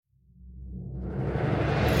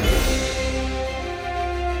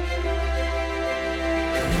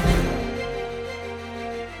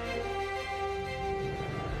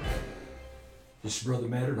This is Brother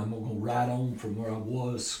Matter, and I'm going to go right on from where I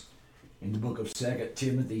was in the book of 2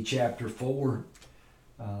 Timothy chapter 4.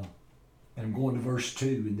 And I'm going to verse 2,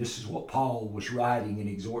 and this is what Paul was writing and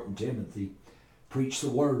exhorting Timothy. Preach the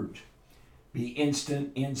word. Be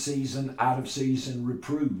instant, in season, out of season,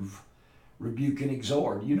 reprove, rebuke, and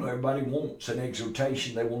exhort. You know, everybody wants an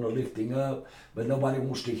exhortation. They want a lifting up, but nobody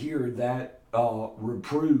wants to hear that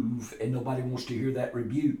reprove, and nobody wants to hear that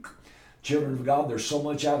rebuke. Children of God, there's so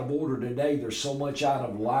much out of order today. There's so much out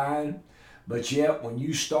of line. But yet, when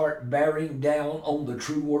you start bearing down on the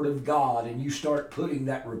true word of God and you start putting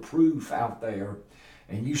that reproof out there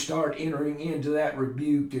and you start entering into that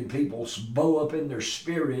rebuke, and people bow up in their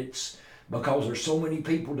spirits because there's so many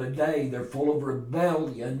people today, they're full of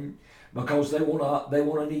rebellion because they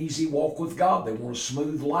want an easy walk with God. They want a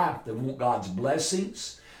smooth life. They want God's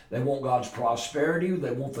blessings. They want God's prosperity.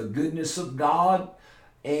 They want the goodness of God.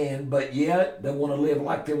 But yet they want to live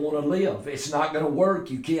like they want to live. It's not going to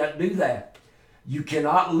work. You can't do that. You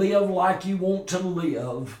cannot live like you want to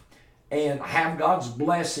live and have God's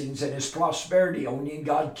blessings and His prosperity on you and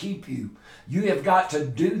God keep you. You have got to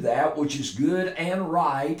do that which is good and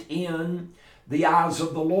right in the eyes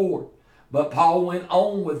of the Lord. But Paul went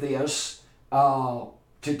on with this to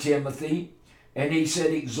Timothy, and he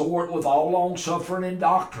said, exhort with all long-suffering and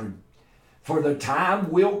doctrine, for the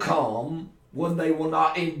time will come when they will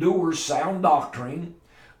not endure sound doctrine,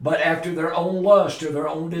 but after their own lust or their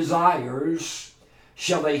own desires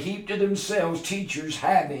shall they heap to themselves teachers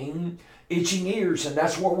having itching ears. And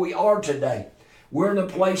that's where we are today. We're in a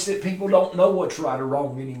place that people don't know what's right or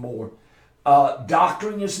wrong anymore.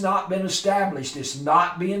 Doctrine has not been established. It's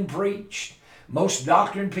not being preached. Most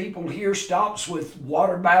doctrine people here stops with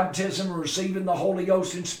water baptism, receiving the Holy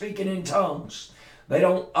Ghost, and speaking in tongues. They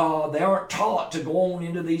aren't taught to go on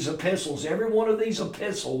into these epistles. Every one of these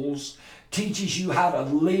epistles teaches you how to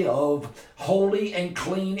live holy and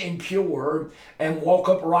clean and pure and walk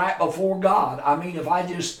upright before God. I mean, if I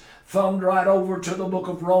just thumbed right over to the book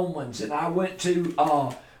of Romans and I went to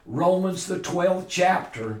Romans the 12th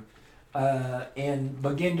chapter and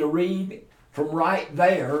begin to read from right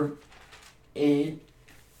there,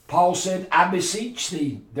 Paul said, I beseech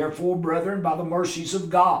thee, therefore, brethren, by the mercies of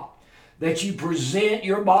God, that you present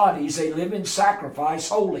your bodies a living sacrifice,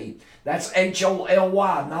 holy. That's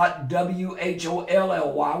H-O-L-Y, not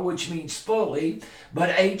W-H-O-L-L-Y, which means fully,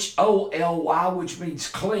 but H-O-L-Y, which means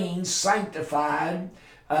clean, sanctified,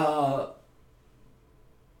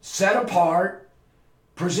 set apart.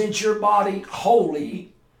 Present your body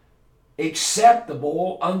holy,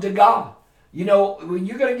 acceptable unto God. You know, when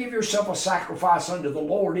you're going to give yourself a sacrifice unto the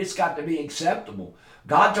Lord, it's got to be acceptable.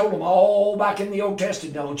 God told them all back in the Old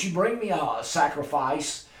Testament, don't you bring me a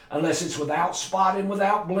sacrifice unless it's without spot and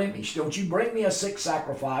without blemish. Don't you bring me a sick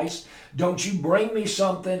sacrifice. Don't you bring me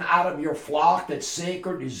something out of your flock that's sick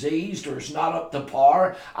or diseased or is not up to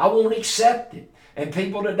par. I won't accept it. And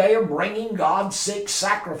people today are bringing God sick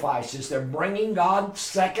sacrifices. They're bringing God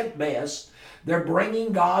second best. They're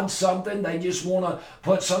bringing God something. They just want to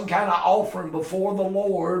put some kind of offering before the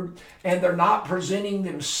Lord, and they're not presenting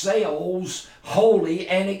themselves holy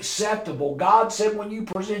and acceptable. God said, when you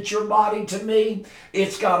present your body to me,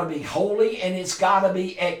 it's got to be holy and it's got to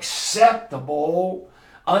be acceptable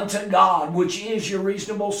unto God, which is your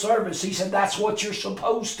reasonable service. He said that's what you're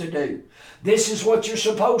supposed to do. This is what you're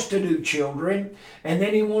supposed to do, children. And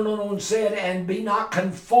then he went on and said, and be not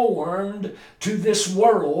conformed to this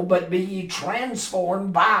world, but be ye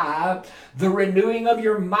transformed by the renewing of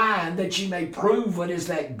your mind, that ye may prove what is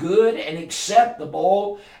that good and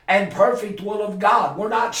acceptable and perfect will of God. We're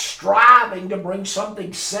not striving to bring something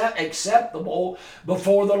acceptable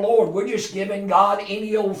before the Lord. We're just giving God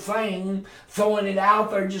any old thing, throwing it out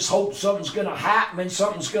there, and just hope something's going to happen and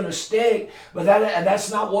something's going to stick. But that's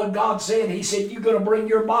not what God said. He said, you're going to bring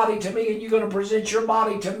your body to me and you're going to present your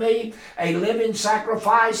body to me, a living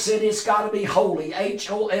sacrifice. Said it's got to be holy,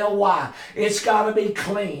 H-O-L-Y. It's got to be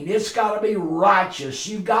clean. It's got to be righteous.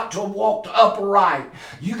 You've got to walk upright.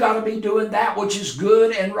 You got to be doing that which is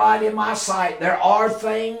good and right in my sight. There are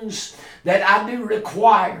things that I do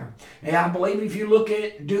require. And I believe if you look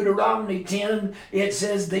at Deuteronomy 10, it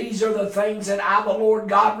says, these are the things that I, the Lord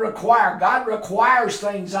God, require. God requires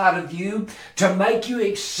things out of you to make you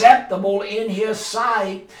acceptable in His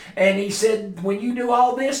sight. And He said, when you do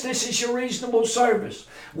all this, this is your reasonable service.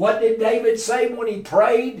 What did David say when he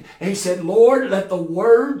prayed? He said, Lord, let the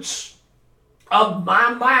words of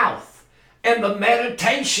my mouth and the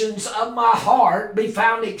meditations of my heart be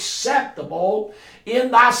found acceptable in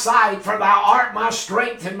thy sight, for thou art my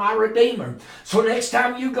strength and my redeemer. So next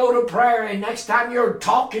time you go to prayer, and next time you're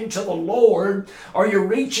talking to the Lord, or you're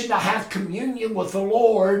reaching to have communion with the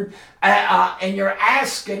Lord, and you're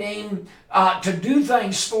asking Him to do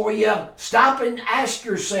things for you, stop and ask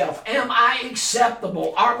yourself, am I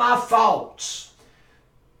acceptable? Are my thoughts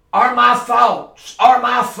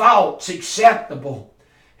acceptable?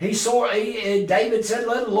 David said,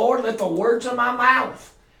 Lord, let the words of my mouth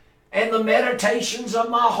and the meditations of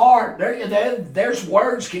my heart. There's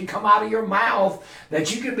words can come out of your mouth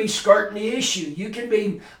that you can be skirting the issue. You can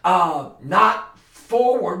be not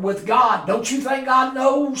forward with God. Don't you think God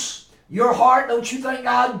knows your heart? Don't you think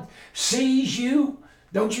God sees you?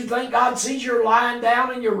 Don't you think God sees you're lying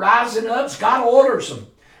down and you're rising up? God orders them.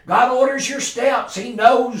 God orders your steps. He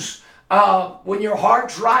knows when your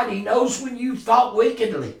heart's right. He knows when you've thought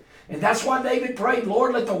wickedly. And that's why David prayed,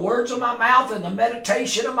 Lord, let the words of my mouth and the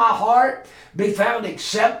meditation of my heart be found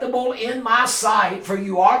acceptable in my sight, for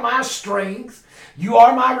you are my strength. You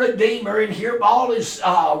are my redeemer. And here Paul is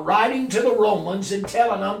writing to the Romans and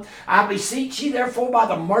telling them, I beseech you therefore by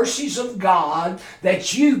the mercies of God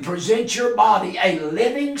that you present your body a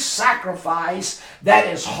living sacrifice that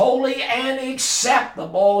is holy and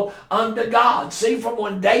acceptable unto God. See, from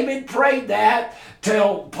when David prayed that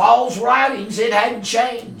till Paul's writings, it hadn't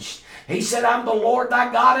changed. He said, I'm the Lord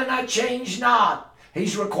thy God, and I change not.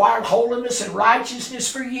 He's required holiness and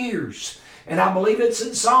righteousness for years. And I believe it's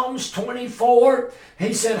in Psalms 24.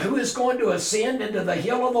 He said, who is going to ascend into the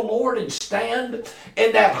hill of the Lord and stand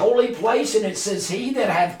in that holy place? And it says, he that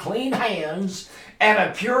hath clean hands and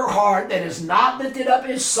a pure heart, that has not lifted up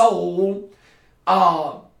his soul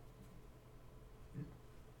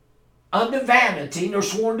unto vanity, nor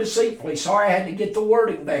sworn deceitfully. Sorry, I had to get the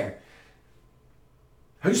wording there.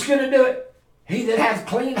 Who's going to do it? He that hath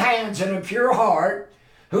clean hands and a pure heart,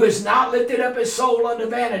 who has not lifted up his soul unto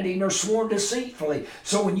vanity, nor sworn deceitfully.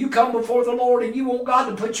 So when you come before the Lord and you want God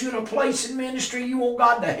to put you in a place in ministry, you want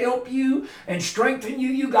God to help you and strengthen you,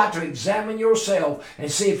 you got to examine yourself and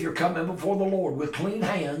see if you're coming before the Lord with clean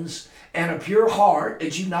hands and a pure heart,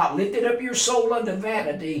 that you not lifted up your soul unto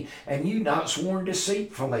vanity, and you not sworn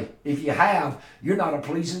deceitfully. If you have, you're not a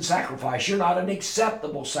pleasing sacrifice. You're not an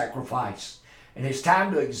acceptable sacrifice. And it's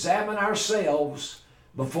time to examine ourselves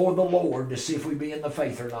before the Lord to see if we be in the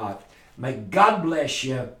faith or not. May God bless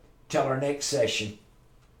you till our next session.